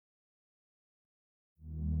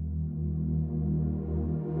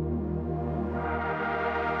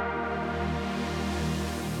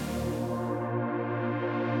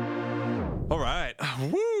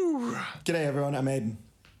Woo! G'day everyone, I'm Aiden.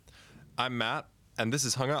 I'm Matt, and this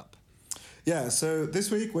is Hung Up. Yeah, so this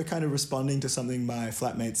week we're kind of responding to something my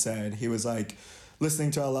flatmate said. He was like listening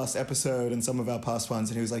to our last episode and some of our past ones,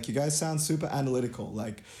 and he was like, you guys sound super analytical.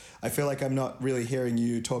 Like, I feel like I'm not really hearing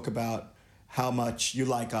you talk about how much you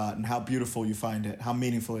like art and how beautiful you find it, how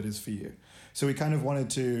meaningful it is for you. So we kind of wanted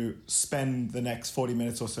to spend the next 40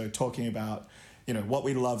 minutes or so talking about, you know, what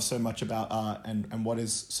we love so much about art and what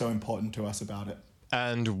is so important to us about it.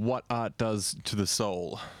 And what art does to the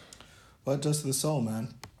soul. What it does to the soul,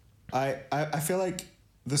 man. I feel like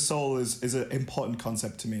the soul is an important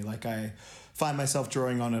concept to me. Like, I find myself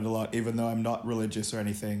drawing on it a lot, even though I'm not religious or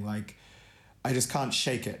anything. Like, I just can't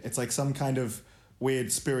shake it. It's like some kind of weird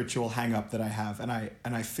spiritual hang-up that I have. And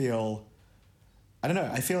I feel, I don't know,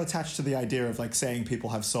 I feel attached to the idea of like saying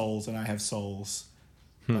people have souls and I have souls.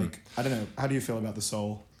 Like, I don't know. How do you feel about the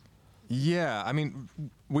soul? Yeah, I mean,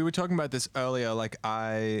 we were talking about this earlier. Like,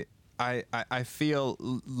 I feel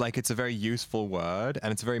like it's a very useful word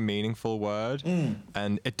and it's a very meaningful word,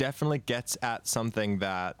 and it definitely gets at something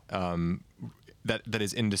that that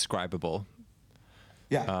is indescribable.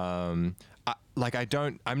 Yeah.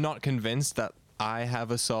 I'm not convinced that I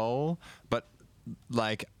have a soul, but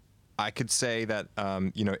like I could say that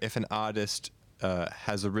if an artist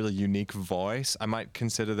has a really unique voice, I might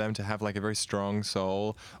consider them to have like a very strong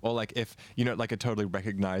soul, or like if like a totally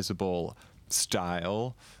recognizable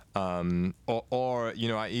style, or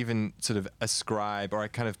I even sort of ascribe, or I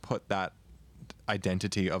kind of put that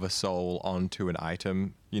identity of a soul onto an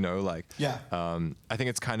item, Yeah. I think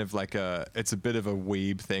it's kind of like it's a bit of a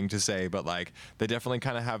weeb thing to say, but like they definitely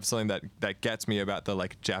kind of have something that gets me about the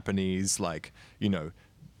like Japanese, like,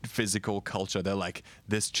 physical culture. They're like,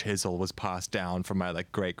 this chisel was passed down from my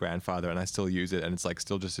like great grandfather and I still use it and it's like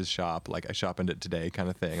still just as sharp, like I sharpened it today, kind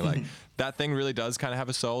of thing. Like that thing really does kind of have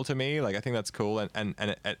a soul to me. Like I think that's cool, and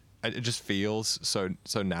it just feels so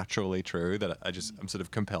naturally true that I'm sort of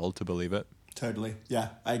compelled to believe it. Totally. Yeah,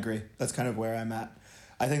 I agree. That's kind of where I'm at.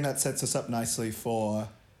 I think that sets us up nicely for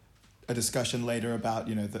a discussion later about,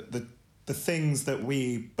 the things that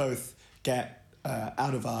we both get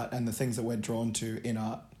out of art and the things that we're drawn to in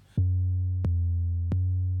art.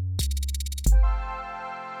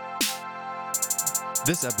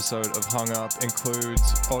 This episode of Hung Up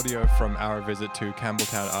includes audio from our visit to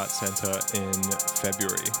Campbelltown Arts Centre in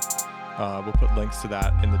February. We'll put links to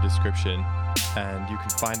that in the description, and you can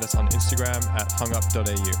find us on Instagram at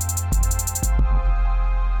hungup.au.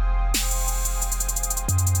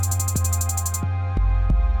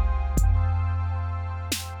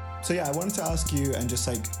 So yeah, I wanted to ask you and just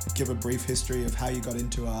like give a brief history of how you got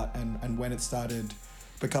into art and when it started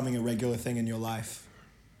becoming a regular thing in your life.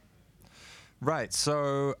 Right.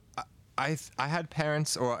 So I had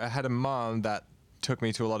parents, or I had a mom that took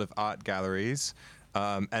me to a lot of art galleries.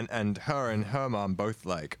 And her mom both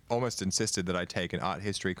like almost insisted that I take an art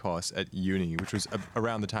history course at uni, which was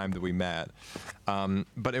around the time that we met.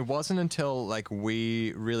 But it wasn't until like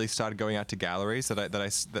we really started going out to galleries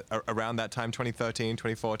that around that time, 2013,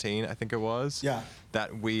 2014, I think it was. Yeah.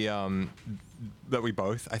 That we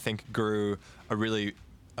both, I think, grew a really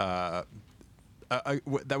that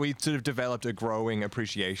we sort of developed a growing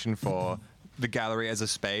appreciation for the gallery as a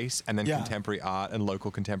space, and then contemporary art and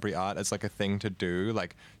local contemporary art as like a thing to do,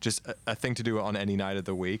 like just a thing to do on any night of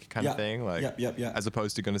the week kind of thing, like as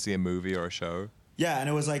opposed to going to see a movie or a show. Yeah, and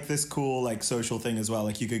it was like this cool like social thing as well.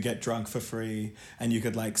 Like you could get drunk for free and you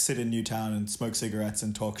could like sit in Newtown and smoke cigarettes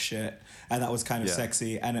and talk shit, and that was kind of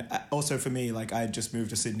sexy. And also for me, like I had just moved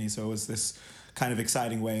to Sydney, so it was this kind of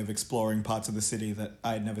exciting way of exploring parts of the city that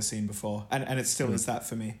I had never seen before, and it still is that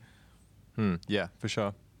for me. Yeah, for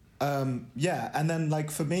sure. And then like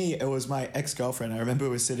for me, it was my ex-girlfriend. I remember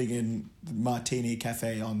we were sitting in the Martini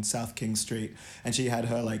Cafe on South King Street, and she had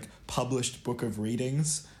her like published book of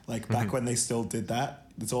readings, like back when they still did that.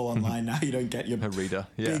 It's all online now. You don't get your reader,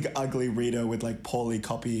 big ugly reader with like poorly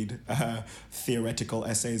copied theoretical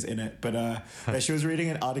essays in it. But she was reading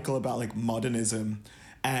an article about like modernism,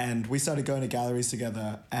 and we started going to galleries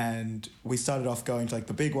together, and we started off going to like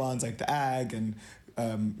the big ones like the Ag and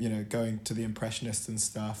going to the Impressionists and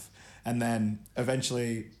stuff. And then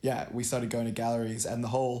eventually, we started going to galleries, and the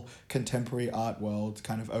whole contemporary art world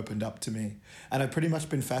kind of opened up to me. And I've pretty much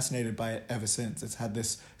been fascinated by it ever since. It's had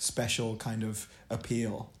this special kind of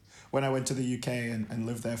appeal. When I went to the UK and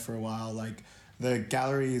lived there for a while, like the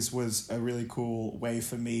galleries was a really cool way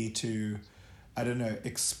for me to, I don't know,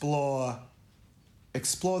 explore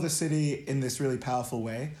the city in this really powerful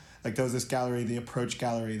way. Like there was this gallery, the Approach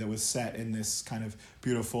Gallery, that was set in this kind of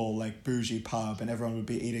beautiful like bougie pub, and everyone would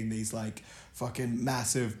be eating these like fucking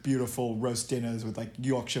massive, beautiful roast dinners with like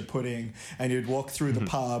Yorkshire pudding, and you'd walk through the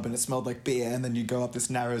pub and it smelled like beer, and then you'd go up this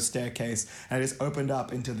narrow staircase and it just opened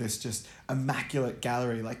up into this just immaculate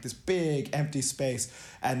gallery, like this big empty space,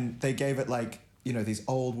 and they gave it like, you know, these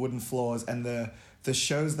old wooden floors, and the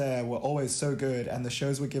shows there were always so good, and the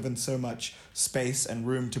shows were given so much space and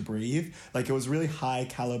room to breathe. Like, it was really high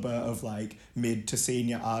caliber of like mid to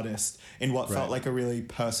senior artists in what felt like a really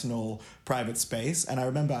personal private space. And I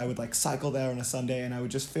remember I would like cycle there on a Sunday, and I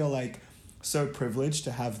would just feel like so privileged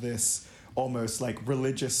to have this almost like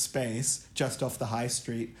religious space just off the high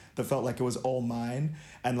street that felt like it was all mine.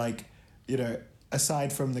 And like, you know,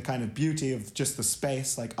 aside from the kind of beauty of just the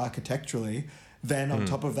space, like architecturally, then on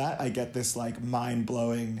top of that, I get this like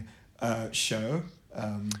mind-blowing show.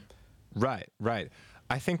 Right.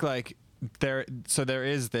 I think like there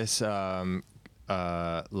is this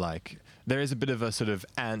like there is a bit of a sort of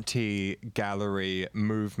anti-gallery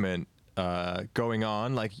movement going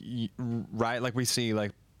on, like right, like we see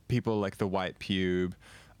like people like the White Pube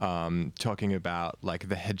talking about like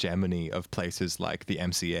the hegemony of places like the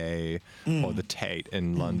MCA or the Tate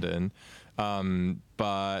in London,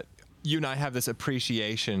 but you and I have this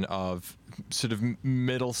appreciation of sort of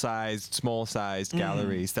middle-sized, small-sized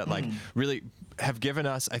galleries that like really have given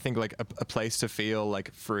us, I think, like a place to feel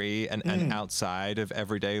like free and outside of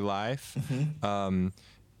everyday life.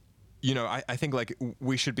 You know, I think like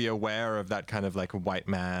we should be aware of that kind of like white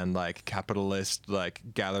man, like capitalist, like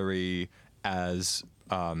gallery as,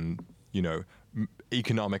 you know,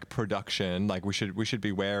 economic production. Like we should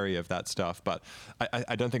be wary of that stuff, but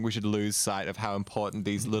I don't think we should lose sight of how important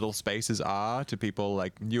these little spaces are to people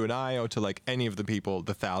like you and I, or to like any of the people,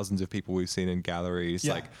 the thousands of people we've seen in galleries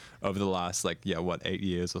like over the last like 8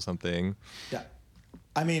 years or something. Yeah.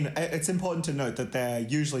 I mean, it's important to note that they're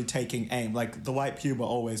usually taking aim. Like the White Pube are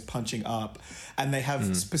always punching up, and they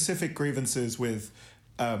have specific grievances with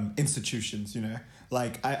institutions, you know?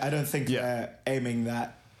 Like I don't think they're aiming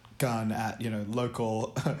that gun at, you know,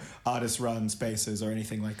 local artist-run spaces or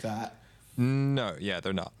anything like that. No,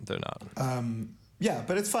 they're not. Yeah,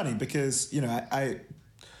 but it's funny because, you know, I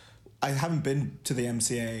haven't been to the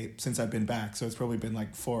MCA since I've been back, so it's probably been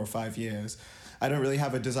like 4 or 5 years. I don't really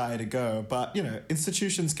have a desire to go, but, you know,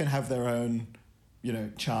 institutions can have their own, you know,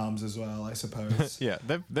 charms as well, I suppose. Yeah,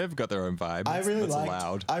 they've got their own vibe. I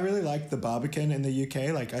really liked the Barbican in the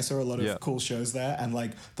UK. Like, I saw a lot of cool shows there, and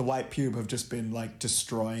like the White Pube have just been like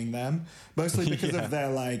destroying them, mostly because of their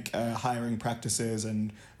like hiring practices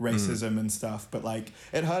and racism and stuff. But like,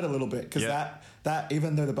 it hurt a little bit because that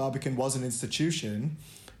even though the Barbican was an institution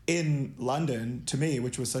in London, to me,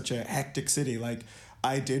 which was such a hectic city, like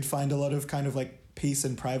I did find a lot of kind of like peace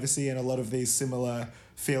and privacy and a lot of these similar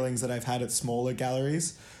feelings that I've had at smaller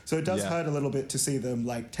galleries. So it does hurt a little bit to see them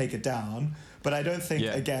like take it down. But I don't think,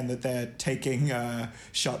 again, that they're taking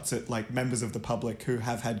shots at like members of the public who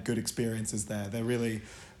have had good experiences there. They're really,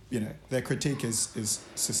 you know, their critique is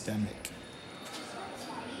systemic.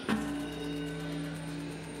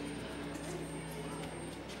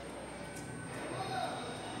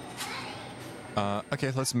 Okay,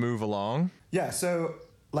 let's move along. Yeah, so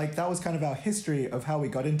like that was kind of our history of how we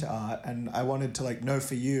got into art, and I wanted to like know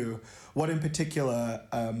for you, what in particular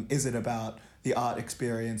is it about the art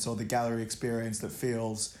experience or the gallery experience that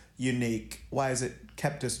feels unique? Why has it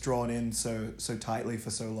kept us drawn in so tightly for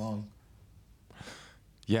so long?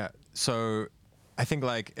 Yeah, so I think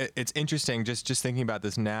like it's interesting just thinking about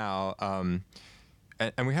this now.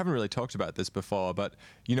 And we haven't really talked about this before, but,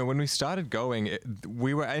 you know, when we started going,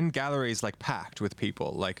 we were in galleries, like, packed with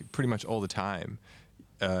people, like, pretty much all the time.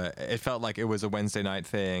 It felt like it was a Wednesday night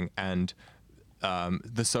thing, and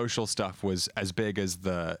the social stuff was as big as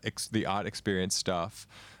the art experience stuff.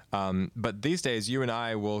 But these days, you and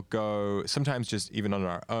I will go, sometimes just even on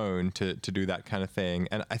our own, to do that kind of thing.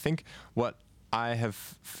 And I think what I have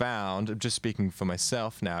found, just speaking for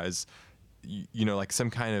myself now, is, you know, like, some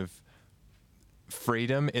kind of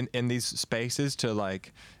freedom in these spaces to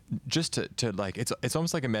like just to like it's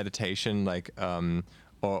almost like a meditation, like or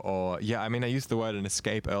I mean, I used the word an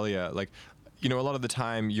escape earlier. Like, you know, a lot of the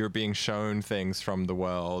time you're being shown things from the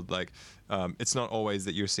world, like it's not always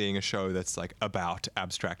that you're seeing a show that's like about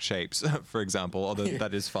abstract shapes, for example, although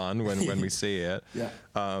that is fun when we see it.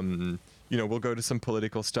 You know, we'll go to some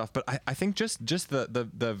political stuff, but I think just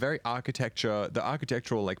the very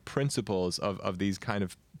architectural like principles of these kind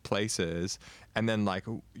of places, and then like,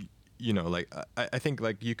 you know, like I think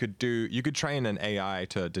like you could train an AI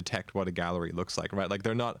to detect what a gallery looks like, right? Like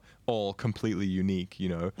they're not all completely unique, you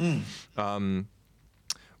know.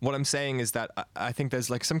 What I'm saying is that I think there's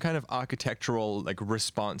like some kind of architectural like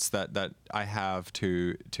response that I have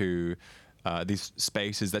to these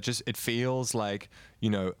spaces that just, it feels like, you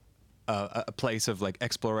know, a place of like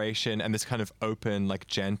exploration and this kind of open, like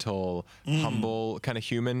gentle, humble kind of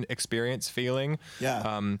human experience feeling.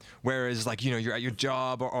 Yeah. Whereas like, you know, you're at your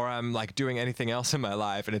job or I'm like doing anything else in my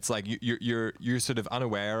life, and it's like you're sort of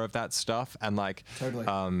unaware of that stuff. And like, Totally.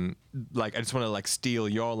 like I just want to like steal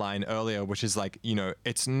your line earlier, which is like, you know,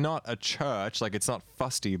 it's not a church, like it's not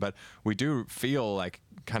fusty, but we do feel like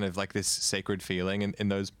kind of like this sacred feeling in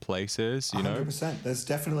those places, you know? 100%. There's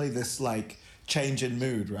definitely this like change in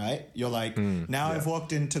mood, right? You're like, now I've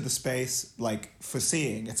walked into the space like for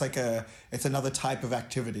seeing. It's like it's another type of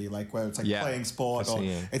activity, like where it's like playing sport, or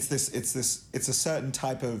it's a certain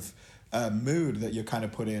type of mood that you're kind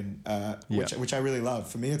of put in, which I really love.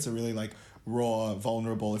 For me, it's a really like raw,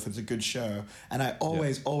 vulnerable, if it's a good show. And I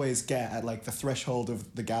always get at like the threshold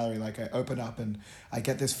of the gallery, like I open up and I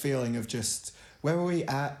get this feeling of just, where were we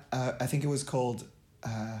at? I think it was called...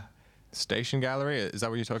 Station Gallery? Is that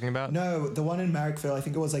what you're talking about? No, the one in Marrickville, I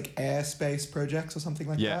think it was like Airspace Projects or something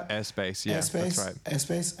like that. Yeah, Airspace. Yeah, Airspace, that's right.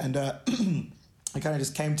 Airspace. And I kind of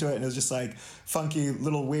just came to it and it was just like funky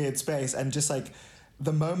little weird space. And just like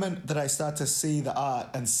the moment that I start to see the art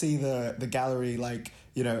and see the gallery, like,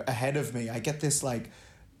 you know, ahead of me, I get this like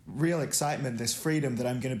real excitement, this freedom that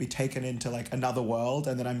I'm going to be taken into like another world,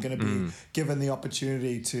 and that I'm going to be given the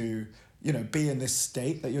opportunity to, you know, be in this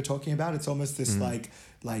state that you're talking about. It's almost this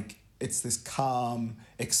like it's this calm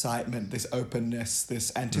excitement, this openness,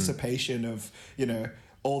 this anticipation of, you know,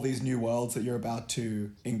 all these new worlds that you're about to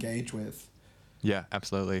engage with. Yeah,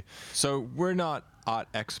 absolutely. So we're not art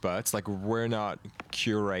experts, like we're not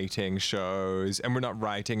curating shows and we're not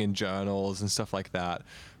writing in journals and stuff like that.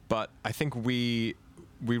 But I think we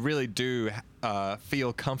really do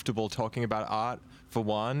feel comfortable talking about art, for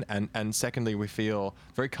one, and secondly, we feel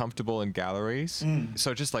very comfortable in galleries.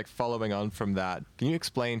 So just like following on from that, can you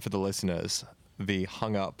explain for the listeners the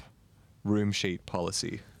hung up room sheet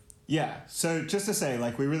policy? Yeah, so just to say,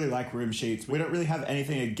 like, we really like room sheets. We don't really have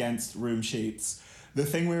anything against room sheets. The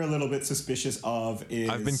thing we're a little bit suspicious of is...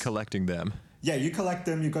 I've been collecting them. Yeah, you collect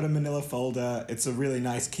them, you've got a manila folder, it's a really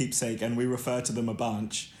nice keepsake, and we refer to them a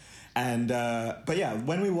bunch. And but yeah,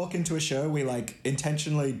 when we walk into a show, we like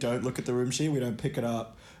intentionally don't look at the room sheet. We don't pick it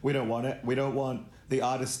up. We don't want it. We don't want the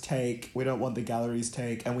artist's take. We don't want the gallery's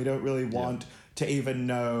take, and we don't really want to even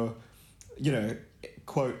know, you know,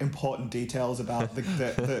 quote, important details about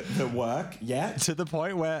the work yet. To the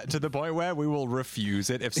point where we will refuse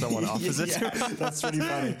it if someone offers it to us. That's really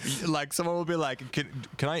funny. Like someone will be like,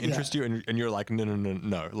 can I interest you? And you're like,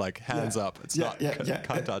 no, like hands up. It's not,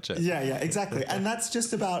 can't touch it. Yeah, exactly. And that's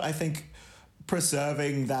just about, I think,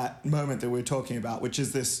 preserving that moment that we're talking about, which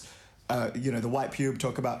is this, you know, the White Pube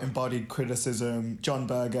talk about embodied criticism. John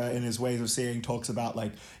Berger, in his Ways of Seeing, talks about,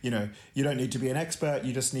 like, you know, you don't need to be an expert.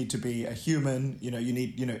 You just need to be a human. You know, you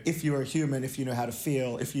need, you know, if you're a human, if you know how to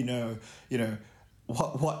feel, if you know,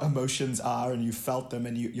 what emotions are and you felt them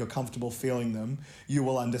and you're comfortable feeling them, you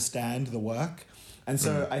will understand the work. And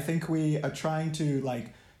so I think we are trying to,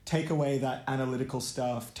 like, take away that analytical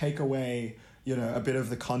stuff, take away, you know, a bit of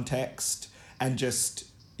the context, and just,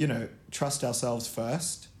 you know, trust ourselves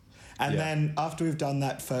first. And then after we've done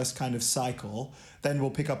that first kind of cycle, then we'll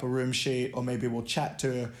pick up a room sheet, or maybe we'll chat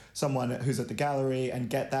to someone who's at the gallery and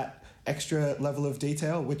get that extra level of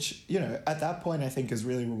detail, which, you know, at that point I think is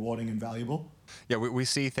really rewarding and valuable. Yeah, we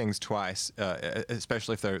see things twice,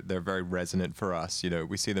 especially if they're very resonant for us. You know,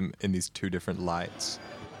 we see them in these two different lights.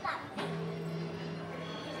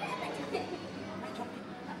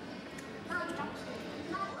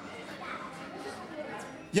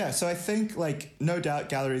 Yeah, so I think, like, no doubt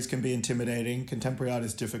galleries can be intimidating. Contemporary art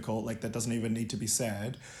is difficult. Like, that doesn't even need to be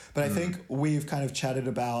said. But I think we've kind of chatted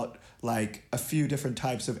about, like, a few different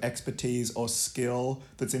types of expertise or skill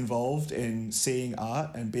that's involved in seeing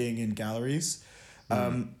art and being in galleries.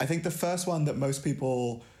 I think the first one that most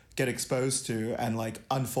people get exposed to and, like,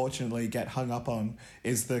 unfortunately get hung up on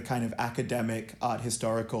is the kind of academic art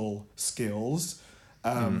historical skills.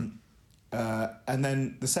 And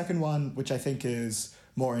then the second one, which I think is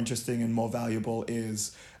more interesting and more valuable,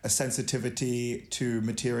 is a sensitivity to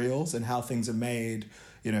materials and how things are made,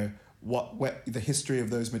 you know, what the history of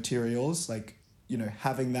those materials, like, you know,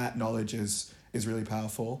 having that knowledge is really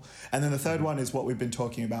powerful. And then the third one is what we've been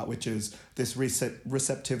talking about, which is this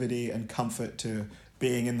receptivity and comfort to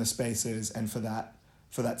being in the spaces, and for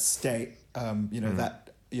that state, you know,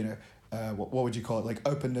 that, you know, what would you call it, like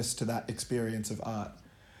openness to that experience of art.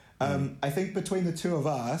 I think between the two of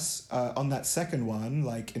us, on that second one,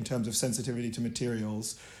 like in terms of sensitivity to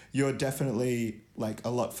materials, you're definitely like a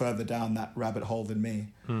lot further down that rabbit hole than me.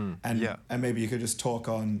 And maybe you could just talk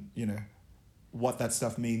on, you know, what that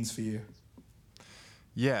stuff means for you.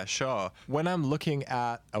 Yeah, sure. When I'm looking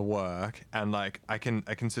at a work and like I can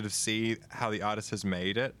sort of see how the artist has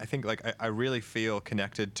made it, I think like I really feel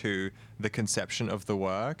connected to the conception of the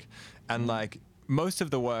work. And like most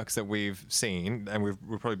of the works that we've seen, and we've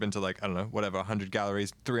probably been to like, I don't know, whatever, 100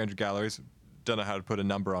 galleries, 300 galleries, don't know how to put a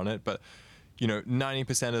number on it, but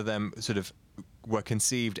 90% of them sort of were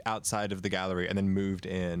conceived outside of the gallery and then moved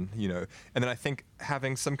in, and then I think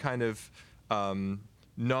having some kind of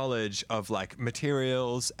knowledge of like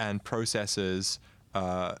materials and processes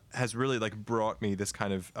has really like brought me this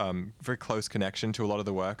kind of very close connection to a lot of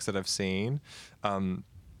the works that I've seen.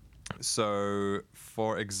 So,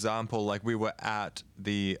 for example, like we were at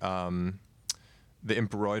the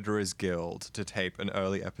Embroiderers Guild to tape an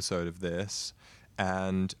early episode of this,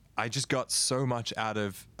 and I just got so much out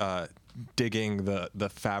of digging the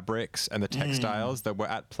fabrics and the textiles that were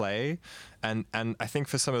at play, and I think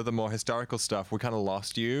for some of the more historical stuff, we kind of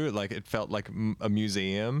lost you. Like it felt like a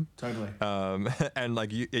museum. Totally. And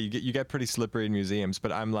like you get pretty slippery in museums,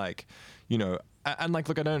 but I'm like, and like,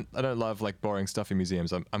 look, I don't love like boring stuff in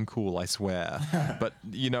museums. I'm cool, I swear. But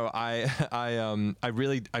I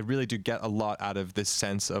really do get a lot out of this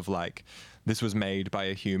sense of like, this was made by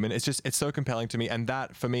a human. It's so compelling to me, and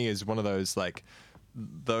that for me is one of those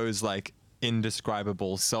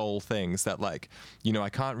indescribable soul things that like, I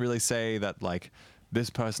can't really say that like this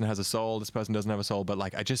person has a soul, this person doesn't have a soul, but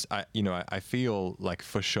like I feel like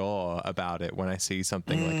for sure about it when I see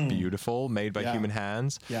something like beautiful made by human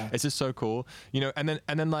hands. Yeah. It's just so cool, and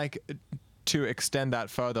then like to extend that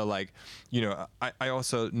further, like, I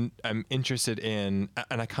also am interested in,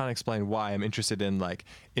 and I can't explain why I'm interested in like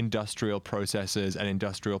industrial processes and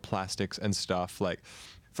industrial plastics and stuff. Like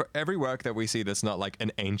for every work that we see that's not like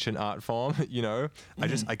an ancient art form,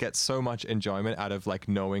 I get so much enjoyment out of like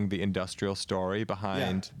knowing the industrial story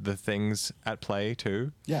behind the things at play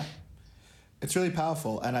too. Yeah. It's really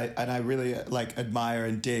powerful, and I really like admire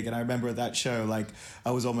and dig. And I remember at that show, like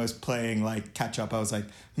I was almost playing like catch up. I was like,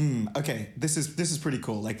 okay, this is pretty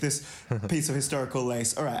cool. Like this piece of historical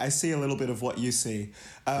lace. All right, I see a little bit of what you see,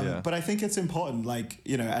 but I think it's important. Like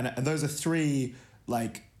and those are three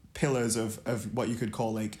like pillars of what you could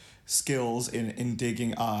call like skills in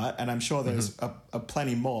digging art. And I'm sure there's a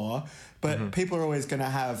plenty more. But people are always going to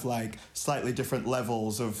have like slightly different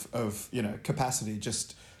levels of capacity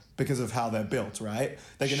just because of how they're built, right?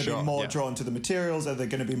 They're going to be more drawn to the materials, or they're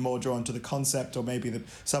going to be more drawn to the concept, or maybe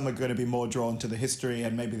some are going to be more drawn to the history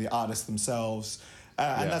and maybe the artists themselves.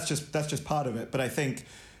 And that's just part of it. But I think,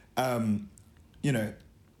 I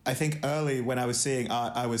think early when I was seeing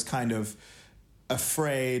art, I was kind of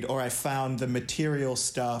afraid, or I found the material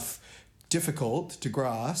stuff difficult to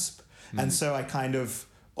grasp. And so I kind of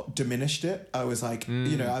diminished it. I was like,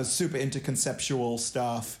 I was super into conceptual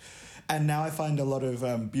stuff. And now I find a lot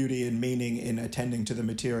of beauty and meaning in attending to the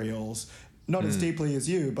materials, not as deeply as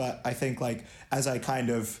you, but I think like as I kind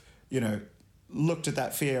of, looked at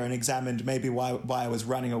that fear and examined maybe why I was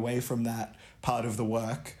running away from that part of the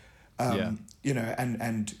work,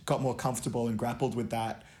 and got more comfortable and grappled with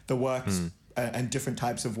that, the works and different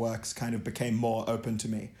types of works kind of became more open to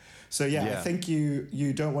me. So I think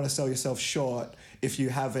you don't want to sell yourself short if you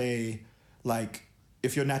have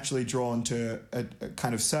if you're naturally drawn to a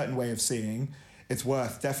kind of certain way of seeing. It's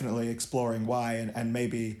worth definitely exploring why, and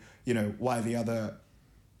maybe why the other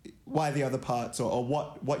parts, or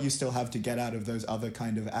what you still have to get out of those other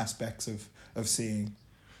kind of aspects of seeing.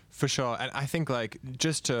 For sure. And I think like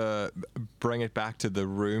just to bring it back to the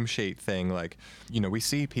room sheet thing, like, we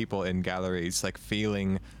see people in galleries like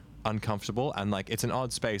feeling uncomfortable, and like it's an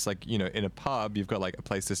odd space. Like, in a pub you've got like a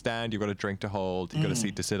place to stand, you've got a drink to hold, you've got a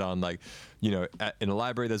seat to sit on. Like, in a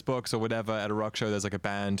library there's books or whatever, at a rock show there's like a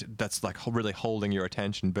band that's like really holding your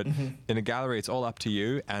attention, but in a gallery it's all up to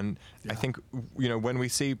you. And I think when we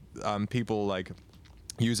see people like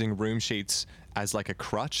using room sheets as like a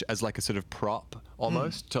crutch, as like a sort of prop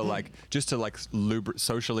almost to like just to like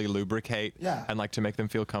socially lubricate and like to make them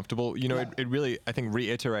feel comfortable, it really, I think,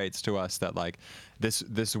 reiterates to us that like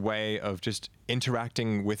this way of just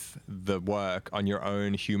interacting with the work on your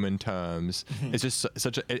own human terms is just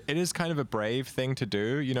it is kind of a brave thing to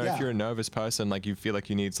do. If you're a nervous person, like you feel like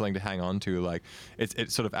you need something to hang on to, like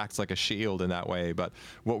it sort of acts like a shield in that way. But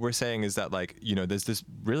what we're saying is that like, there's this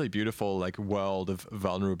really beautiful like world of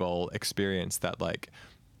vulnerable experience that like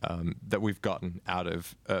that we've gotten out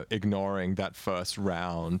of ignoring that first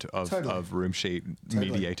round of room sheet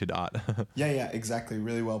mediated art. Yeah, exactly.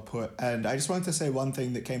 Really well put. And I just wanted to say one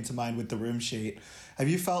thing that came to mind with the room sheet. Have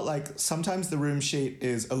you felt like sometimes the room sheet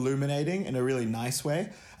is illuminating in a really nice way,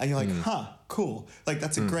 and you're like, cool. Like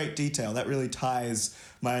that's a great detail. That really ties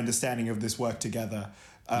my understanding of this work together.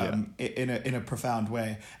 in a profound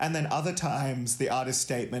way. And then other times the artist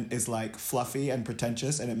statement is like fluffy and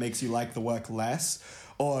pretentious and it makes you like the work less.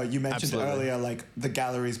 Or you mentioned earlier, like the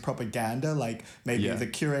gallery's propaganda, like maybe the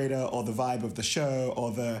curator or the vibe of the show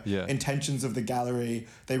or the intentions of the gallery,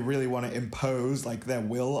 they really want to impose like their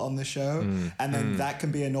will on the show. And then that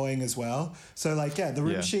can be annoying as well. So like, the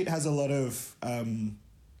room sheet has a lot of,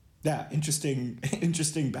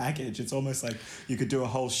 interesting baggage. It's almost like you could do a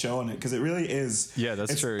whole show on it because it really is. Yeah,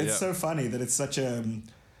 that's true. It's so funny that it's such a,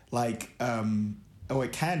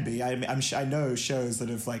 it can be. I know shows that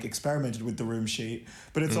have like experimented with the room sheet,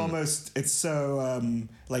 but it's almost, it's so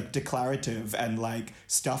like declarative and like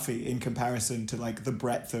stuffy in comparison to like the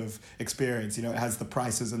breadth of experience. You know, it has the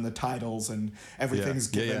prices and the titles and everything's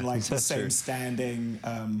given like the same standing.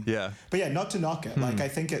 But not to knock it. Like I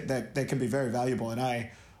think that they can be very valuable, and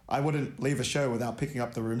I wouldn't leave a show without picking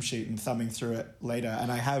up the room sheet and thumbing through it later. And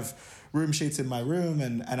I have room sheets in my room,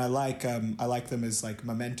 and I like them as like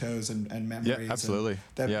mementos and memories. Yeah, absolutely.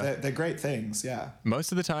 They're great things. Yeah.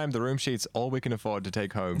 Most of the time, the room sheet's all we can afford to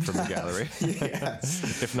take home from the gallery.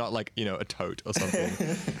 Yes. If not like, a tote or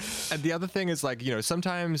something. And the other thing is like,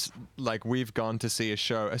 sometimes like we've gone to see a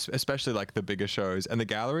show, especially like the bigger shows, and the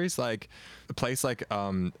galleries, like a place like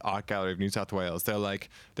Art Gallery of New South Wales,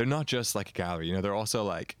 they're not just like a gallery, they're also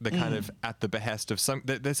like, they're kind of at the behest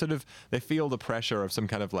of they feel the pressure of some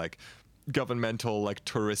kind of like governmental, like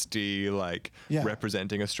touristy, like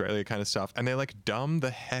representing Australia kind of stuff, and they like dumb the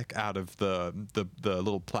heck out of the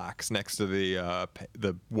little plaques next to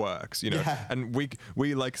the works, and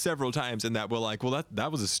we like several times in that we're like, well,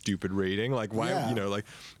 that was a stupid reading, like why, like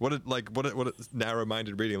what a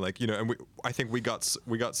narrow-minded reading, like, and I think we got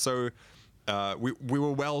so we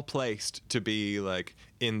were well placed to be like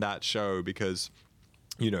in that show because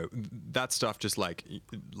that stuff just like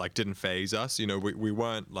didn't faze us. We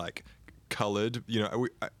weren't like colored,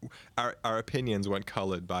 our opinions weren't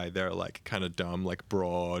colored by their like kind of dumb, like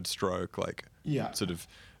broad stroke, like sort of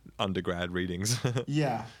undergrad readings.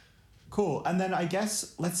 Cool. And then I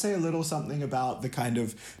guess let's say a little something about the kind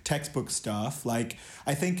of textbook stuff. Like,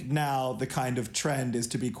 I think now the kind of trend is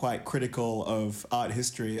to be quite critical of art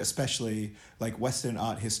history, especially like Western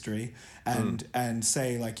art history, and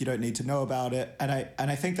say like you don't need to know about it. And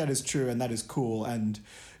I think that is true and that is cool. And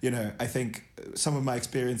I think some of my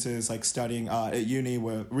experiences like studying art at uni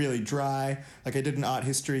were really dry. Like I did an art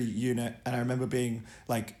history unit and I remember being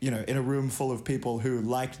like, in a room full of people who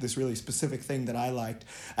liked this really specific thing that I liked.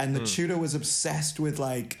 And the tutor was obsessed with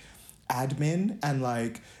like admin and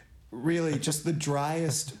like really just the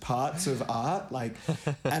driest parts of art, like,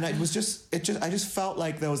 and I just felt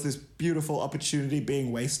like there was this beautiful opportunity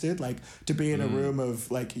being wasted, like to be in a room of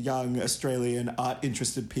like young Australian art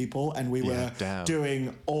interested people, and we were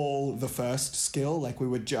doing all the first skill, like we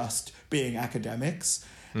were just being academics,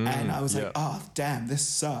 and I was like, oh damn, this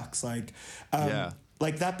sucks. Like,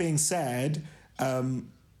 like that being said,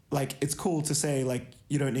 like it's cool to say like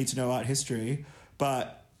you don't need to know art history,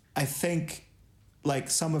 but I think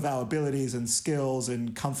like some of our abilities and skills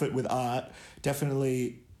and comfort with art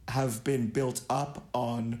definitely have been built up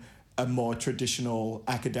on a more traditional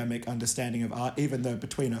academic understanding of art, even though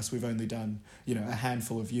between us we've only done, a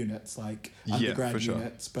handful of units, like undergrad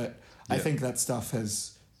units. But I think that stuff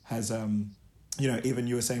has even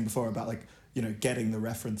you were saying before about like, getting the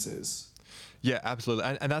references. Yeah,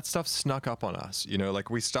 absolutely. And that stuff snuck up on us,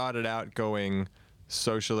 like we started out going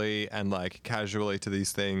socially and like casually to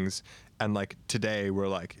these things, and like today we're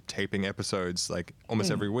like taping episodes like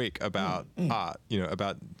almost every week about art,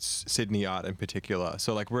 about Sydney art in particular.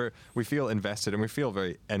 So like we feel invested and we feel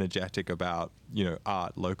very energetic about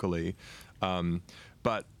art locally,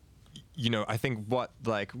 but I think what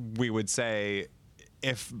like we would say,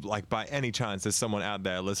 if like by any chance there's someone out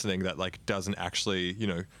there listening that like doesn't actually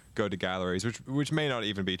go to galleries, which may not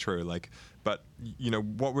even be true, like, but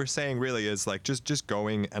what we're saying really is like just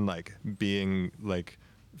going and like being like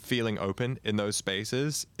feeling open in those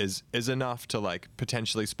spaces is enough to like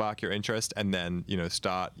potentially spark your interest, and then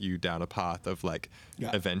start you down a path of like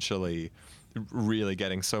eventually really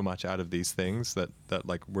getting so much out of these things that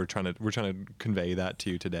like we're trying to convey that to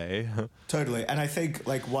you today. Totally. And I think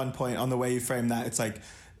like one point on the way you frame that, it's like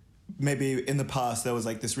maybe in the past there was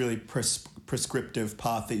like this really prescriptive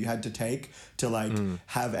path that you had to take to like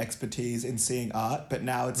have expertise in seeing art, but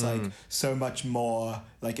now it's like so much more,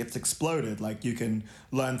 like it's exploded. Like you can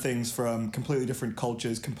learn things from completely different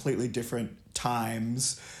cultures, completely different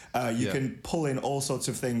times. You can pull in all sorts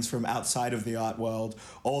of things from outside of the art world,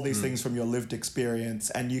 all these things from your lived experience,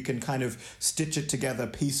 and you can kind of stitch it together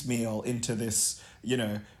piecemeal into this,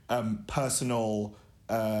 personal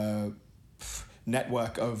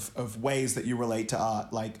network of ways that you relate to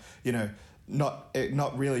art, like, you know,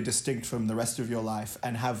 not really distinct from the rest of your life,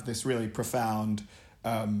 and have this really profound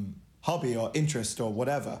hobby or interest or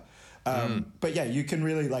whatever. But yeah, you can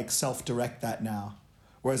really like self-direct that now.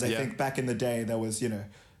 Whereas I think back in the day there was, you know,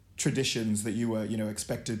 traditions that you were, you know,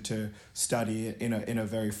 expected to study in a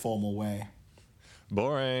very formal way.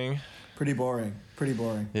 Boring. Pretty boring. Pretty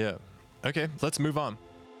boring. Yeah. Okay, let's move on.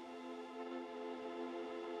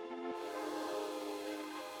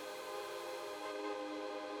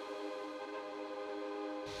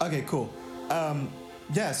 Okay, cool.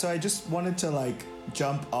 Yeah, so I just wanted to like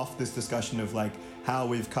jump off this discussion of like how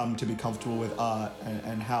we've come to be comfortable with art,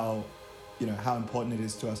 and how, you know, how important it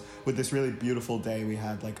is to us. With this really beautiful day we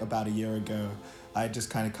had like about a year ago, I had just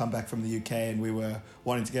kind of come back from the UK, and we were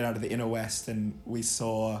wanting to get out of the inner west, and we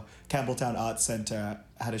saw Campbelltown Arts Centre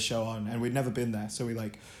had a show on, and we'd never been there, so we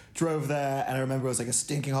like drove there, and I remember it was like a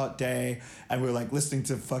stinking hot day, and we were like listening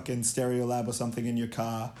to fucking Stereolab or something in your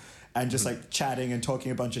car, and just like chatting and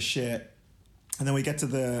talking a bunch of shit. And then we get to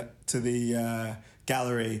the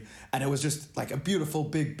gallery, and it was just like a beautiful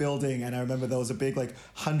big building, and I remember there was a big like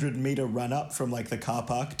 100-meter run up from like the car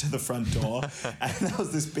park to the front door, and there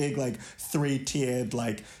was this big like 3-tiered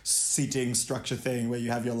like seating structure thing where you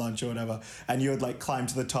have your lunch or whatever, and you would like climb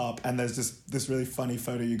to the top, and there's this really funny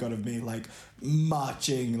photo you got of me like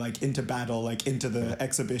marching like into battle, like into the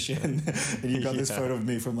exhibition, and you got this photo of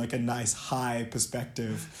me from like a nice high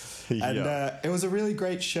perspective, and it was a really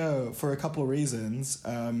great show for a couple reasons.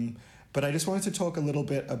 But I just wanted to talk a little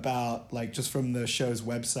bit about, like, just from the show's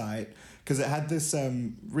website, because it had this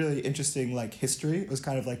really interesting, like, history. It was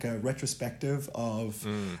kind of like a retrospective of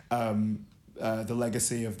the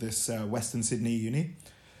legacy of this Western Sydney uni.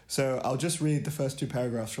 So I'll just read the first 2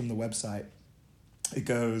 paragraphs from the website. It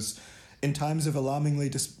goes, in times of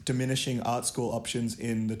alarmingly diminishing art school options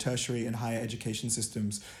in the tertiary and higher education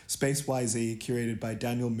systems, Space YZ, curated by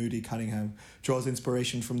Daniel Moody Cunningham, draws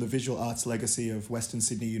inspiration from the visual arts legacy of Western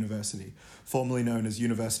Sydney University, formerly known as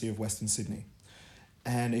University of Western Sydney.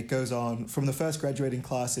 And it goes on, from the first graduating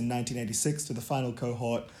class in 1986 to the final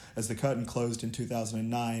cohort as the curtain closed in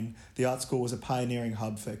 2009, the art school was a pioneering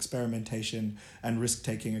hub for experimentation and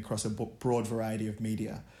risk-taking across a broad variety of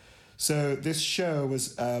media. So this show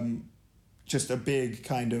was just a big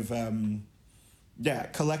kind of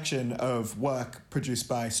collection of work produced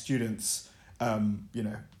by students, you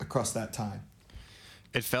know, across that time.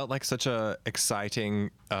 It felt like such a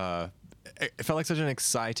exciting it felt like such an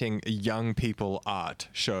exciting young people art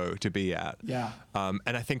show to be at. Yeah. And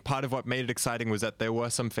I think part of what made it exciting was that there were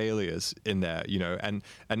some failures in there, you know, and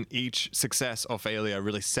each success or failure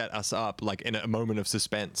really set us up like in a moment of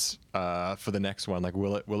suspense for the next one. Like,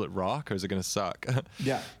 will it rock or is it going to suck?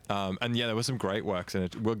 Yeah. And yeah, there were some great works in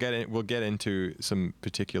it. We'll get into some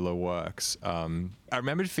particular works. I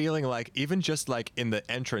remembered feeling like even just like in the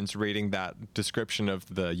entrance reading that description of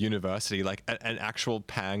the university, like an actual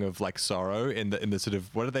pang of like sorrow in the sort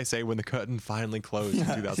of, what did they say when the curtain finally closed in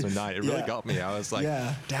 2009? It really got me. I was like,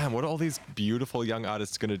 damn, what are all these beautiful young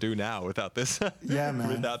artists going to do now without this? Yeah, man.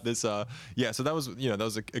 Without this, so that was, you know, that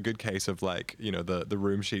was a good case of like, you know, the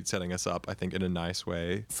room sheet setting us up, I think, in a nice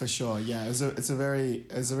way. For sure, yeah. It's a very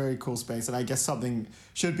cool space, and I guess something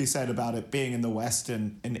should be said about it being in the West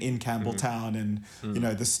and in Campbelltown, and you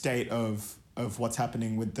know, the state of what's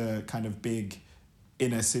happening with the kind of big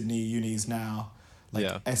inner Sydney unis now, like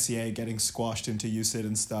SEA getting squashed into USyd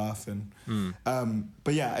and stuff, and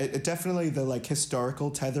but yeah, it definitely, the like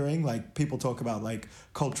historical tethering, like people talk about like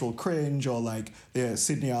cultural cringe or like the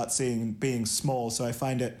Sydney art scene being small, so I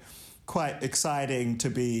find it quite exciting to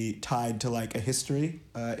be tied to like a history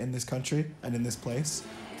in this country and in this place.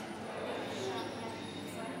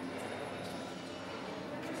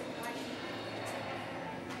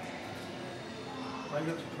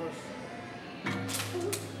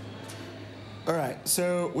 All right,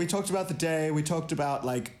 so we talked about the day, we talked about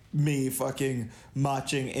like me fucking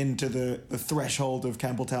marching into the threshold of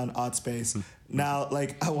Campbelltown Art Space. Now,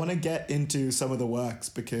 like, I want to get into some of the works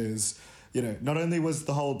because, you know, not only was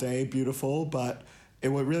the whole day beautiful, but it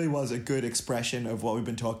really was a good expression of what we've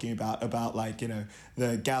been talking about like, you know,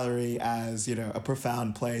 the gallery as, you know, a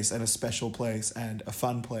profound place and a special place and a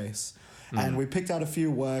fun place. And we picked out a few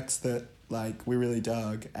works that like we really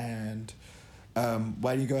dug, and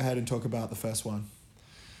why don't you go ahead and talk about the first one?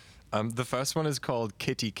 The first one is called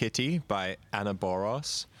Kitty Kitty by Anna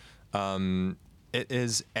Boros. It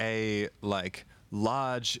is a like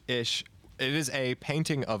large-ish. It is a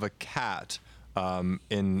painting of a cat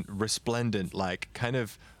in resplendent, like kind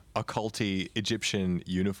of occulty Egyptian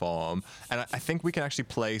uniform, and I think we can actually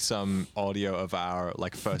play some audio of our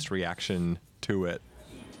like first reaction to it.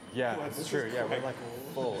 Yeah, Well, it's this true. is Yeah, we're quite like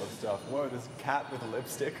full of stuff. Whoa, there's a cat with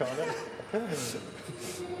lipstick on it.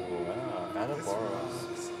 Wow, Anna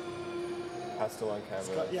Boros. Pastel on It's canvas.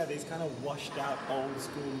 got, yeah, these kind of washed out, old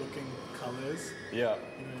school looking colors. Yeah. You know what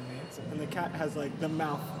I mean? And the cat has like the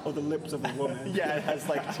mouth or the lips of a woman. Yeah, it has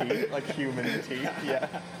like teeth, like human teeth. Yeah.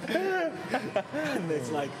 And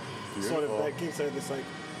it's like sort of Beautiful. like gives her this like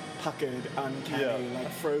puckered, uncanny, Yeah.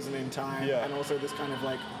 like frozen in time, Yeah. and also this kind of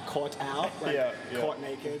like caught out, like Yeah, yeah. caught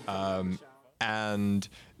naked. And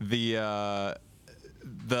the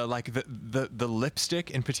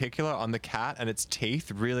lipstick in particular on the cat and its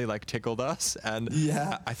teeth really like tickled us. And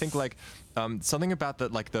Yeah. I think like something about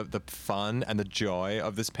the fun and the joy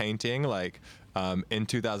of this painting, like in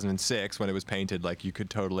 2006 when it was painted, like you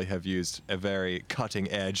could totally have used a very cutting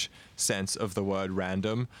edge sense of the word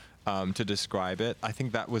random to describe it. I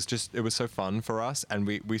think that was just, it was so fun for us, and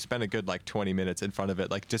we spent a good like 20 minutes in front of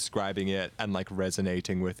it, like describing it and like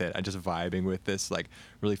resonating with it and just vibing with this like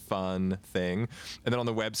really fun thing. And then on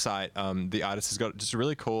the website, the artist has got just a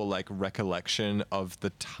really cool like recollection of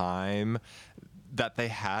the time that they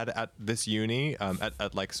had at this uni,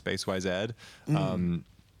 at like Spacewise Ed.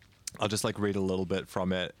 I'll just like read a little bit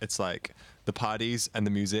from it. It's like, the parties and the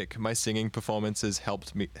music, my singing performances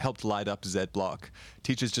helped light up Z Block.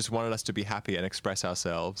 Teachers just wanted us to be happy and express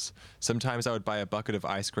ourselves. Sometimes I would buy a bucket of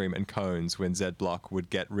ice cream and cones when Z Block would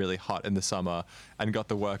get really hot in the summer, and got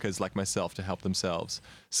the workers like myself to help themselves.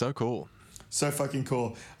 So cool. So fucking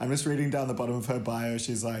cool. I'm just reading down the bottom of her bio.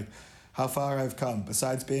 She's like, how far I've come.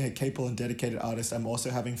 Besides being a capable and dedicated artist, I'm also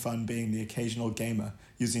having fun being the occasional gamer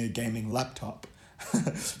using a gaming laptop.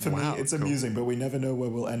 For Wow, me, it's cool. amusing, but we never know where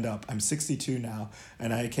we'll end up. I'm 62 now,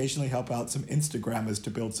 and I occasionally help out some Instagrammers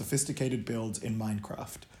to build sophisticated builds in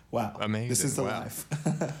Minecraft. Wow. Amazing. This is the Wow. life.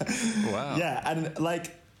 Wow. Yeah, and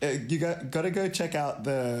like, you got to go check out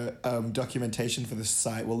the documentation for this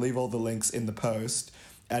site. We'll leave all the links in the post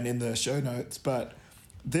and in the show notes, but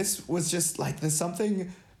this was just like, there's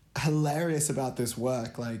something hilarious about this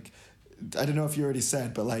work. Like, I don't know if you already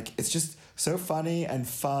said, but like, it's just so funny and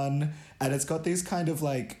fun, and it's got these kind of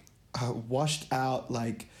like washed out,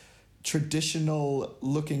 like traditional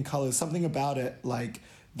looking colors. Something about it, like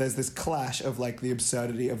there's this clash of like the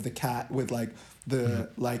absurdity of the cat with like the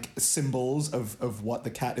like symbols of what the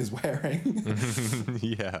cat is wearing.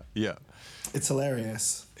 Yeah. It's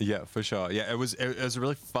hilarious. Yeah, for sure. Yeah, it was a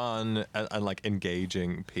really fun and like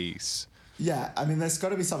engaging piece. Yeah, I mean, there's got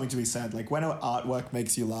to be something to be said. Like, when artwork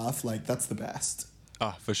makes you laugh, like, that's the best.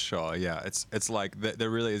 Oh, for sure. Yeah, it's like there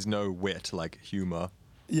really is no wit like humor.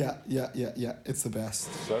 Yeah. It's the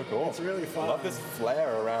best. So cool. It's really fun. I love this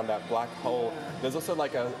flare around that black hole. There's also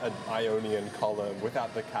like an Ionian column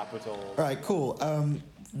without the capital. All right, cool.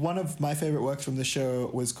 One of my favorite works from the show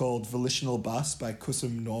was called Volitional Bus by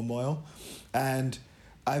Kusum Normoil. And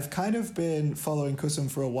I've kind of been following Kusum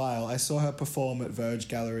for a while. I saw her perform at Verge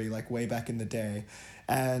Gallery like way back in the day.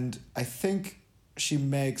 And I think she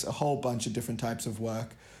makes a whole bunch of different types of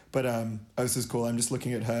work. But this is cool. I'm just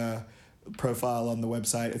looking at her profile on the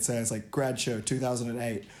website. It says like grad show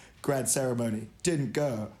 2008, grad ceremony, didn't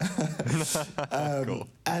go. Cool.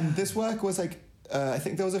 And this work was like, I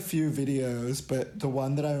think there was a few videos, but the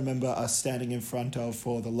one that I remember us standing in front of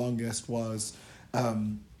for the longest was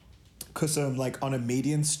Kusum like on a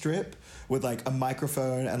median strip with like a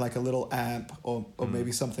microphone and like a little amp or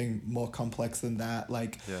maybe something more complex than that,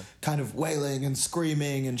 like kind of wailing and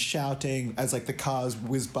screaming and shouting as like the cars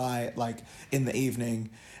whiz by like in the evening.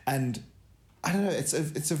 And I don't know, it's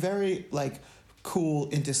a very like cool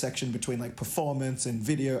intersection between like performance and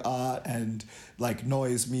video art and like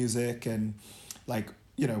noise music. And like,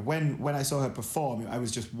 you know, when I saw her perform, I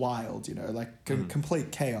was just wild, you know, like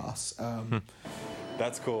complete chaos.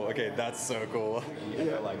 That's cool. Okay, that's so cool.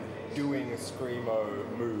 Yeah, like doing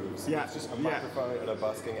screamo moves. Yeah, It's just a yeah. microphone and a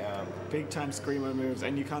busking amp. Big time screamo moves,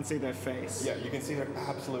 and you can't see their face. Yeah, you can see her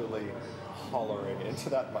absolutely hollering into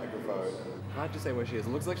that microphone. Hard to say where she is. It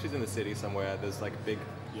looks like she's in the city somewhere. There's like big,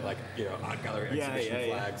 like, you know, art gallery exhibition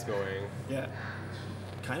flags going. Yeah.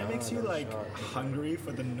 Kind of makes you like hungry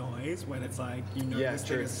for the noise when it's like, you know, Yeah, this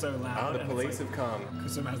true. thing is so loud. Oh, the and it's police like, have come.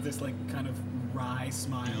 Kusum has this like kind of wry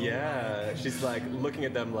smile. Yeah, she's like looking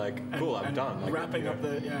at them like, cool, I'm and done. Like, wrapping you know. up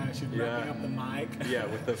the she's wrapping up the mic. Yeah,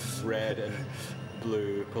 with the red and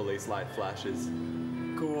blue police light flashes.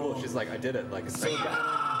 Cool. She's like, I did it. Like, So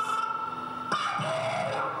badass.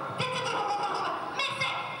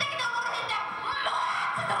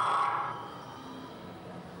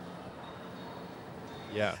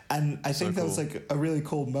 Yeah. And I think that was cool. like a really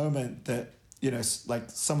cool moment that, you know, like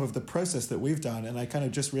some of the process that we've done. And I kind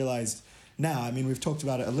of just realized now, I mean, we've talked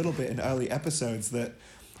about it a little bit in early episodes, that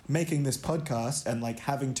making this podcast and like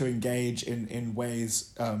having to engage in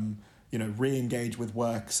ways, you know, re-engage with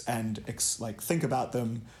works and like think about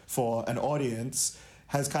them for an audience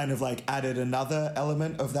has kind of like added another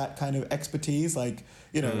element of that kind of expertise. Like,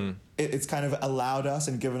 you know, it's kind of allowed us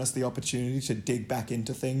and given us the opportunity to dig back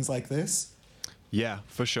into things like this. Yeah,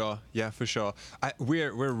 for sure. Yeah, for sure.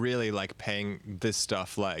 We're really like paying this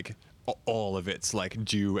stuff like all of its like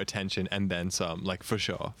due attention and then some. Like for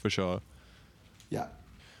sure. Yeah.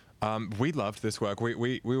 We loved this work.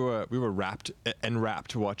 We were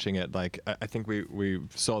enwrapped watching it. Like I think we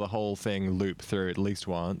saw the whole thing loop through at least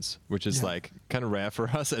once, which is like kind of rare for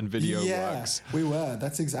us and video works. We were.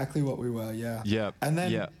 That's exactly what we were. Yeah. Yeah. And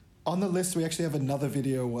then on the list we actually have another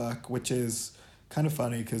video work, which is kind of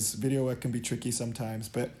funny because video work can be tricky sometimes.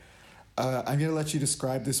 But I'm gonna let you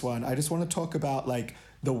describe this one. I just want to talk about like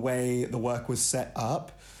the way the work was set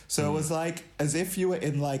up. So it was like as if you were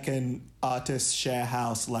in like an artist share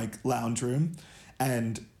house, like lounge room,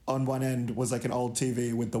 and on one end was like an old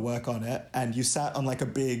TV with the work on it, and you sat on like a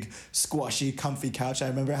big squashy comfy couch. I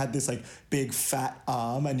remember it had this like big fat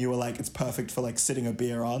arm, and you were like, it's perfect for like sitting a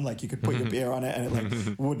beer on, like you could put your beer on it and it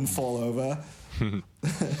like wouldn't fall over.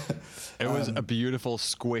 It was a beautiful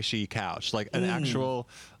squishy couch, like an actual,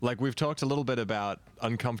 like we've talked a little bit about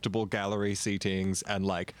uncomfortable gallery seatings and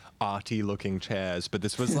like arty looking chairs, but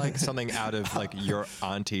this was like something out of like your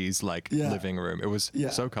auntie's like living room. It was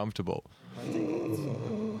so comfortable.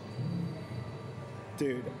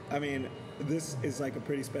 Dude, I mean, this is like a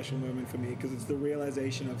pretty special moment for me because it's the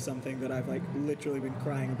realization of something that I've like literally been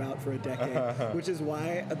crying about for a decade, which is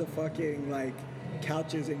why the fucking like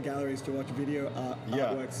couches in galleries to watch video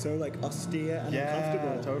artwork so like austere and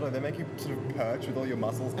uncomfortable. Totally. They make you sort of perch with all your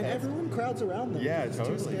muscles and everyone crowds around them. Yeah, it's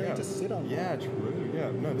totally. too scary to sit on. Yeah, true.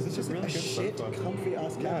 Yeah, no, this is just really a good shit, comfy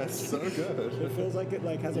ass couch. Yeah, it's so good. It feels like it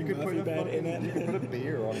like has a Murphy bed in it. You could put a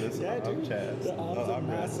beer on this armchair. The arms are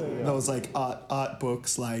massive. Yeah. Those like art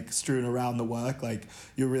books like strewn around the work, like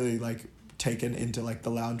you're really like taken into like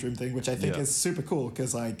the lounge room thing, which I think is super cool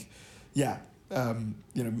because like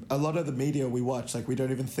you know, a lot of the media we watch, like we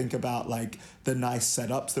don't even think about like the nice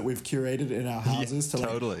setups that we've curated in our houses to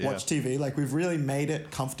like watch TV. Like we've really made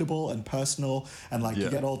it comfortable and personal, and like you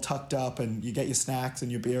get all tucked up and you get your snacks and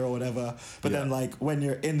your beer or whatever. But then like when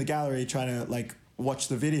you're in the gallery trying to like watch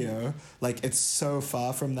the video, like it's so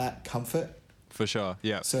far from that comfort. For sure,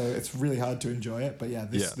 yeah. So it's really hard to enjoy it, but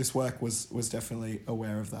this work was definitely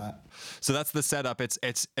aware of that. So that's the setup. It's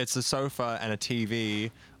a sofa and a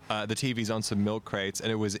TV. The TV's on some milk crates,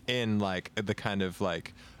 and it was in like the kind of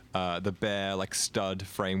like the bare like stud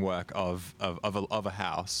framework of a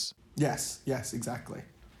house. Yes, exactly.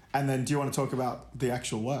 And then, do you want to talk about the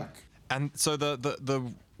actual work? And so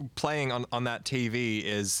the playing on that TV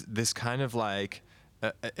is this kind of like.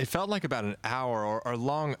 It felt like about an hour or a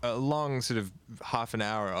long sort of half an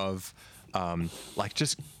hour of like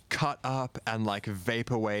just cut up and like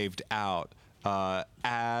vaporwaved out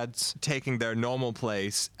ads taking their normal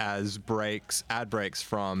place as ad breaks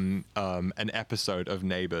from an episode of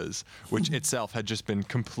Neighbours, which itself had just been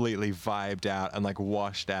completely vibed out and like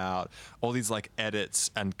washed out. All these like edits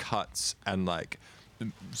and cuts and like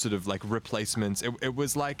sort of like replacements. It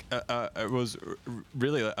was like it was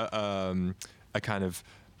really a kind of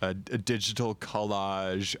a digital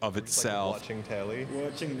collage of itself. Like watching telly.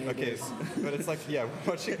 Watching Neighbours. Okay, but it's like,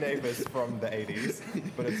 watching Neighbours from the 80s,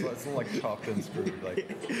 but it's all like chopped and screwed. Like,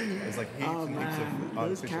 it's like heaps and heaps of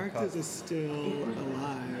those characters are still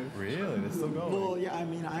alive. Really? They're still going? Well, yeah, I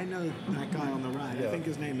mean, I know that guy on the right. I think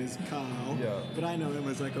his name is Carl. Yeah. But I know him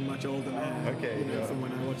as like a much older man. Okay, from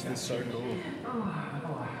when I watched this show. So cool.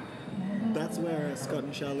 That's where Scott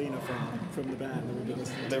and Charlene are from the band that we've been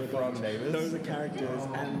listening to. They're from Neighbours? Those are characters,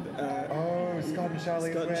 and Scott and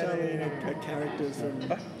Charlene. Scott and Charlene are characters from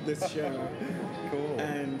this show. Cool.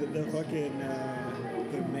 And the fucking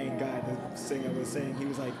the main guy, the singer, was saying he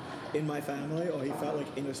was like in my family, or he felt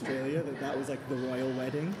like in Australia that was like the royal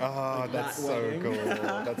wedding. Like that's so wedding. Cool.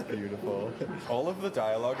 That's beautiful. All of the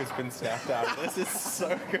dialogue has been snapped out. This is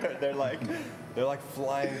so good. They're like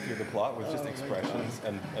flying through the plot with just expressions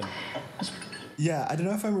and Yeah, I don't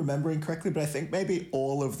know if I'm remembering correctly, but I think maybe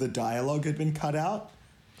all of the dialogue had been cut out.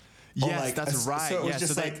 Yes, like, that's right. So, yeah,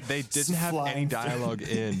 so they didn't have any dialogue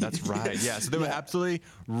in. That's right. Yeah, so they were absolutely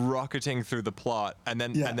rocketing through the plot, and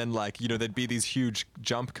then like there'd be these huge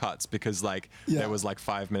jump cuts because like there was like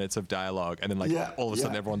 5 minutes of dialogue, and then like all of a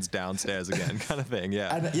sudden everyone's downstairs again, kind of thing.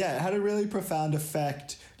 Yeah, and it had a really profound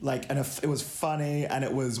effect. Like, and it was funny, and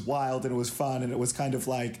it was wild, and it was fun, and it was kind of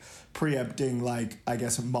like preempting like I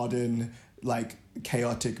guess modern like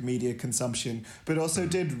chaotic media consumption, but also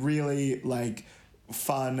did really like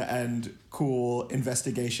fun and cool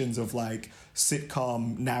investigations of like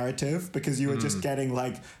sitcom narrative, because you were just getting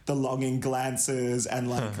like the longing glances and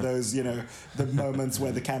like those, you know, the moments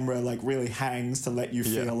where the camera like really hangs to let you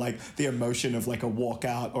feel like the emotion of like a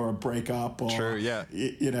walkout or a breakup, or True, yeah.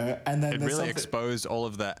 you know, and then It really exposed all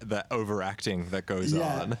of that overacting that goes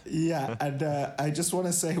on. Yeah, and I just want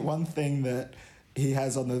to say one thing that he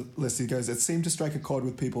has on the list. He goes, it seemed to strike a chord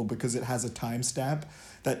with people because it has a timestamp.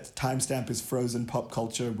 That timestamp is frozen pop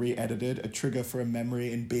culture re-edited, a trigger for a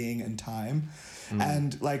memory in being and time.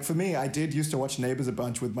 And like for me, I did used to watch Neighbours a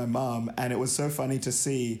bunch with my mom, and it was so funny to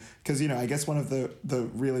see, because, you know, I guess one of the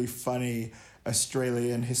really funny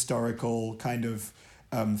Australian historical kind of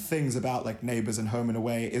things about like Neighbours and Home and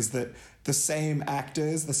Away is that the same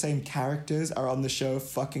actors, the same characters are on the show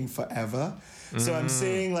fucking forever. So I'm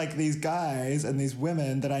seeing like these guys and these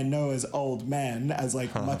women that I know as old men as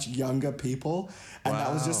like much younger people, and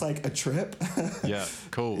that was just like a trip. Yeah,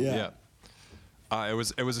 cool. Yeah.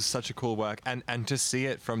 It was such a cool work, and to see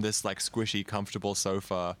it from this like squishy, comfortable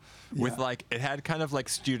sofa, with like it had kind of like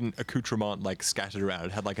student accoutrement like scattered around.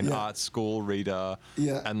 It had like an art school reader,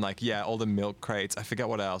 and like all the milk crates. I forget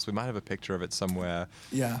what else. We might have a picture of it somewhere.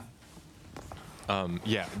 Yeah.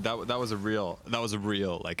 That was a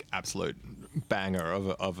real like absolute banger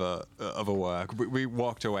of a work. We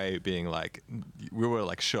walked away being like, we were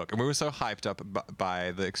like shook, and we were so hyped up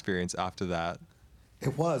by the experience after that.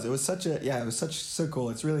 It was so cool.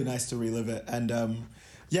 It's really nice to relive it. And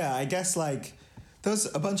I guess like there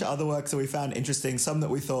was a bunch of other works that we found interesting, some that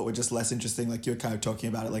we thought were just less interesting, like you were kind of talking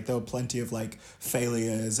about it. Like there were plenty of like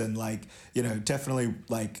failures and like, you know, definitely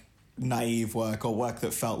like naive work or work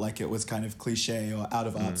that felt like it was kind of cliche or out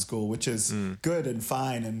of art school, which is good and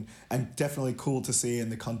fine and definitely cool to see in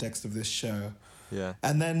the context of this show. Yeah.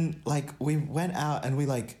 And then like we went out and we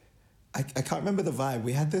like, I can't remember the vibe.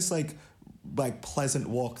 We had this like pleasant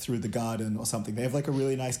walk through the garden or something. They have like a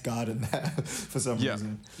really nice garden there for some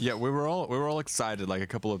reason. Yeah, we were all excited, like a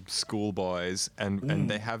couple of schoolboys, and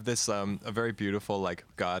they have this a very beautiful like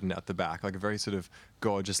garden at the back, like a very sort of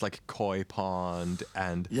gorgeous like koi pond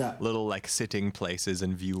and little like sitting places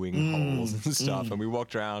and viewing holes and stuff. And we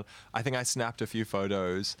walked around. I think I snapped a few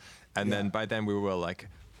photos, and then by then we were like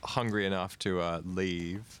hungry enough to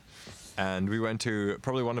leave, and we went to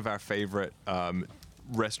probably one of our favorite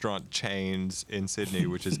restaurant chains in Sydney,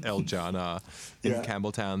 which is El Jana in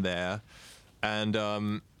Campbelltown there. And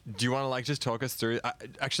do you want to like just talk us through?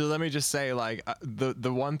 Actually, let me just say like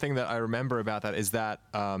the one thing that I remember about that is that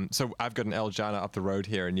so I've got an El Jana up the road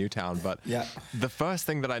here in Newtown, but the first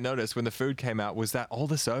thing that I noticed when the food came out was that all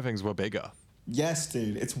the servings were bigger. Yes,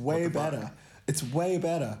 dude, it's way better. It's way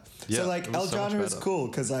better. So like El Jana is cool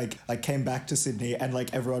because like I came back to Sydney and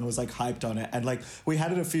like everyone was like hyped on it, and like we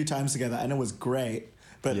had it a few times together and it was great.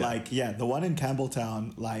 But the one in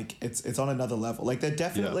Campbelltown, like it's on another level. Like they're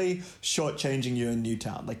definitely shortchanging you in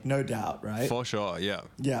Newtown, like no doubt, right? For sure, yeah,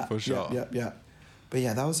 for sure, yeah. But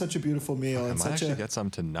yeah, that was such a beautiful meal. I might actually get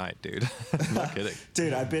some tonight, dude. Not kidding.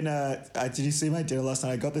 Dude, I've been. Did you see my dinner last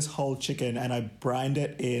night? I got this whole chicken and I brined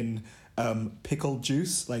it in pickled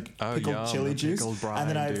juice, like pickled chili juice, and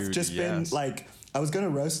then I've just been like. I was going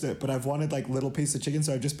to roast it, but I've wanted like little piece of chicken,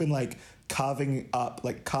 so I've just been like carve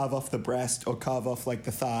off the breast or carve off like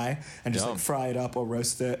the thigh and just like fry it up or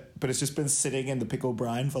roast it. But it's just been sitting in the pickle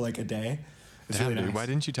brine for like a day. It's Damn, really dude, nice. Why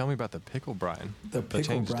didn't you tell me about the pickle brine? The pickle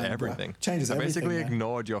changed brine, everything. Changes everything. I basically man.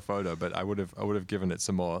 ignored your photo, but I would have given it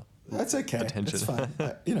some more. That's okay. Attention. It's fine.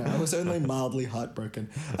 I was only mildly heartbroken.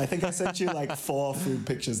 I think I sent you like 4 food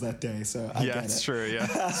pictures that day, so I get it. It's true. Yeah,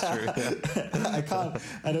 it's true. Yeah.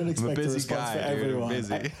 I don't expect a busy response guy, for everyone.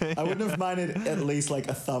 Busy. I wouldn't have minded at least like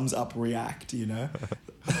a thumbs up react, you know?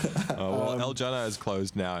 Well, El Jana is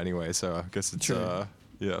closed now anyway, so I guess it's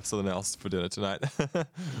something else for dinner tonight.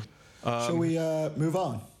 Shall we move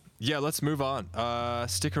on? Yeah, let's move on.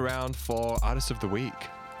 Stick around for Artist of the Week.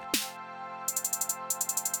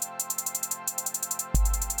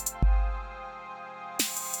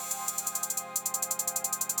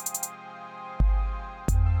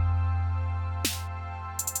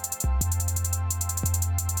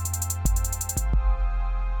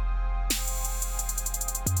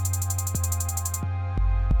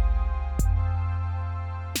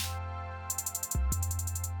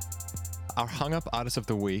 Our hung up artist of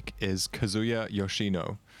the week is Kazuya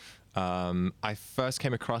Yoshino. I first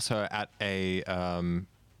came across her at a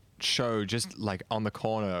show just like on the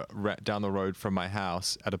corner down the road from my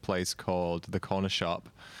house at a place called The Corner Shop,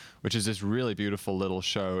 which is this really beautiful little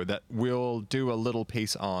show that we'll do a little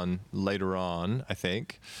piece on later on, I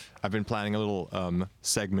think. I've been planning a little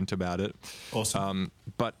segment about it. Awesome.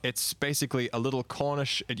 But it's basically a little corner.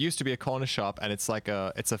 It used to be a corner shop, and it's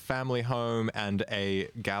a family home and a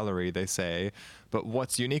gallery, they say. But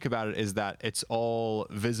what's unique about it is that it's all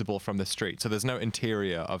visible from the street, so there's no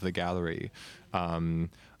interior of the gallery.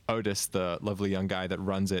 Otis, the lovely young guy that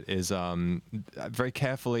runs it, is very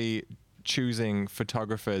carefully choosing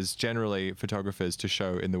generally photographers to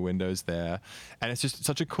show in the windows there, and it's just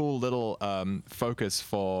such a cool little focus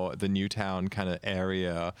for the Newtown kind of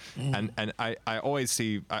area. And I always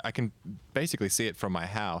see, I can basically see it from my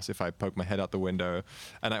house if I poke my head out the window,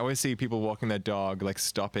 and I always see people walking their dog, like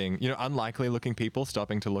stopping, unlikely looking people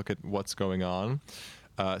stopping to look at what's going on.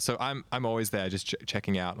 So I'm always there just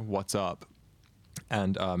checking out what's up.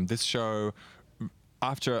 And this show,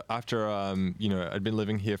 after I'd been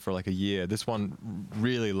living here for like a year, this one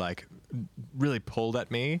really pulled at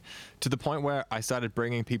me to the point where I started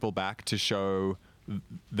bringing people back to show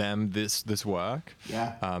them this work.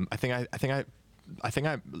 Yeah. I think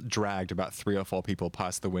I dragged about 3 or 4 people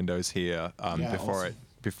past the windows here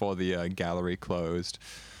before the gallery closed.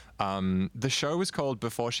 The show was called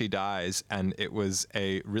Before She Dies, and it was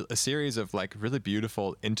a series of like really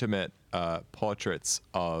beautiful, intimate portraits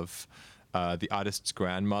of the artist's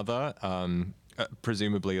grandmother,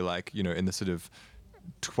 presumably in the sort of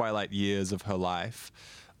twilight years of her life,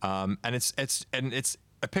 and it's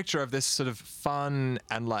a picture of this sort of fun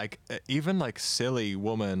and even silly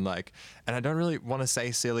woman, and I don't really want to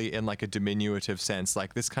say silly in like a diminutive sense,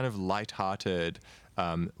 like this kind of lighthearted,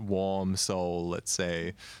 warm soul, let's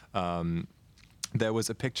say. There was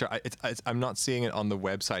a picture, I'm not seeing it on the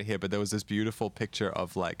website here, but there was this beautiful picture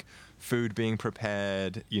of like food being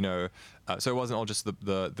prepared, so it wasn't all just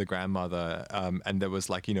the grandmother, and there was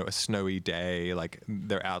a snowy day, like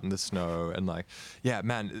they're out in the snow, and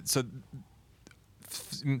so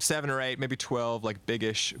 7 or 8, maybe 12 like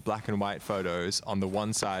biggish black and white photos on the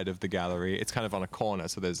one side of the gallery. It's kind of on a corner,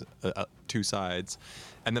 so there's 2 sides.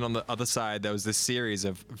 And then on the other side, there was this series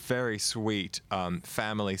of very sweet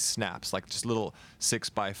family snaps, like just little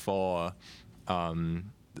 6x4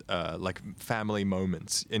 like family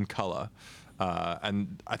moments in color.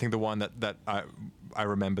 And I think the one that I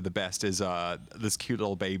remember the best is this cute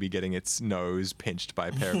little baby getting its nose pinched by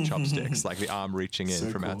a pair of chopsticks, like the arm reaching in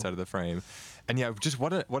from outside of the frame. And yeah, just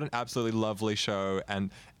what an absolutely lovely show,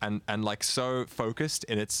 and like so focused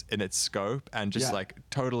in its scope, and just like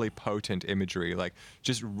totally potent imagery, like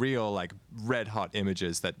just real like red hot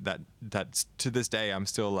images that to this day I'm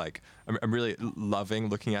still like I'm really loving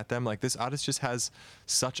looking at them. Like this artist just has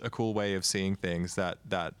such a cool way of seeing things that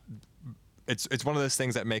it's one of those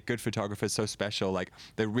things that make good photographers so special. Like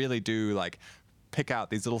they really do like pick out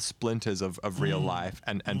these little splinters of real life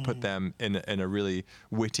and put them in a really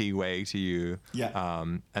witty way to you. Yeah.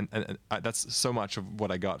 And that's so much of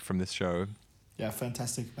what I got from this show. Yeah,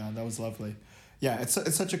 fantastic, man. That was lovely. Yeah, it's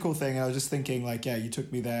such a cool thing. I was just thinking you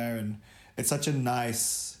took me there, and it's such a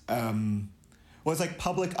nice, it's like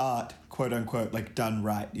public art, quote unquote, like done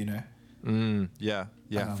right, Yeah,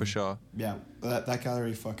 for sure. Yeah, that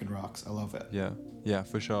gallery fucking rocks. I love it. Yeah,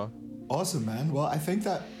 for sure. Awesome, man. Well, I think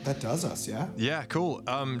that does us, yeah? Yeah, cool.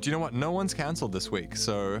 Do you know what? No one's cancelled this week,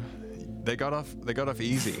 so they got off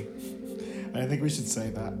easy. I think we should say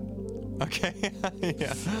that. Okay.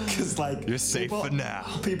 Yeah. Because you're safe for now.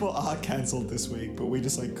 People are cancelled this week, but we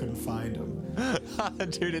just couldn't find them.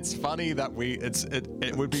 Dude, it's funny that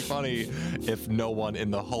it would be funny if no one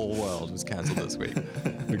in the whole world was cancelled this week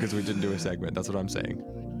because we didn't do a segment. That's what I'm saying.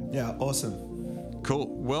 Yeah, awesome. Cool.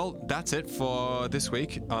 Well, that's it for this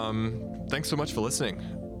week. Thanks so much for listening.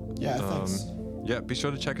 Yeah, thanks. Yeah, be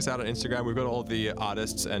sure to check us out on Instagram. We've got all the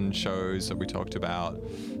artists and shows that we talked about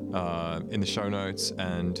in the show notes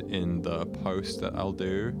and in the post that I'll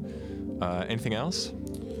do. Anything else?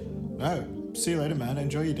 No. See you later, man.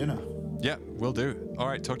 Enjoy your dinner. Yeah, will do. All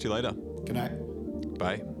right, talk to you later. Good night.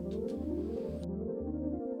 Bye.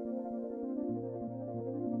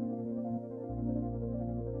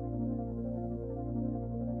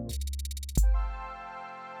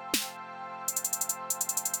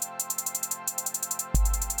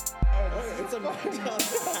 It's about time.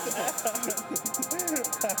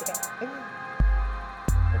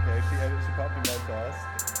 Okay, she complimented us.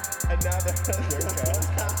 And now they're girls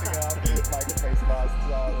catching up, micro face masks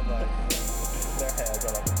on, and their hair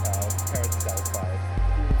got up in town. Parents satisfied.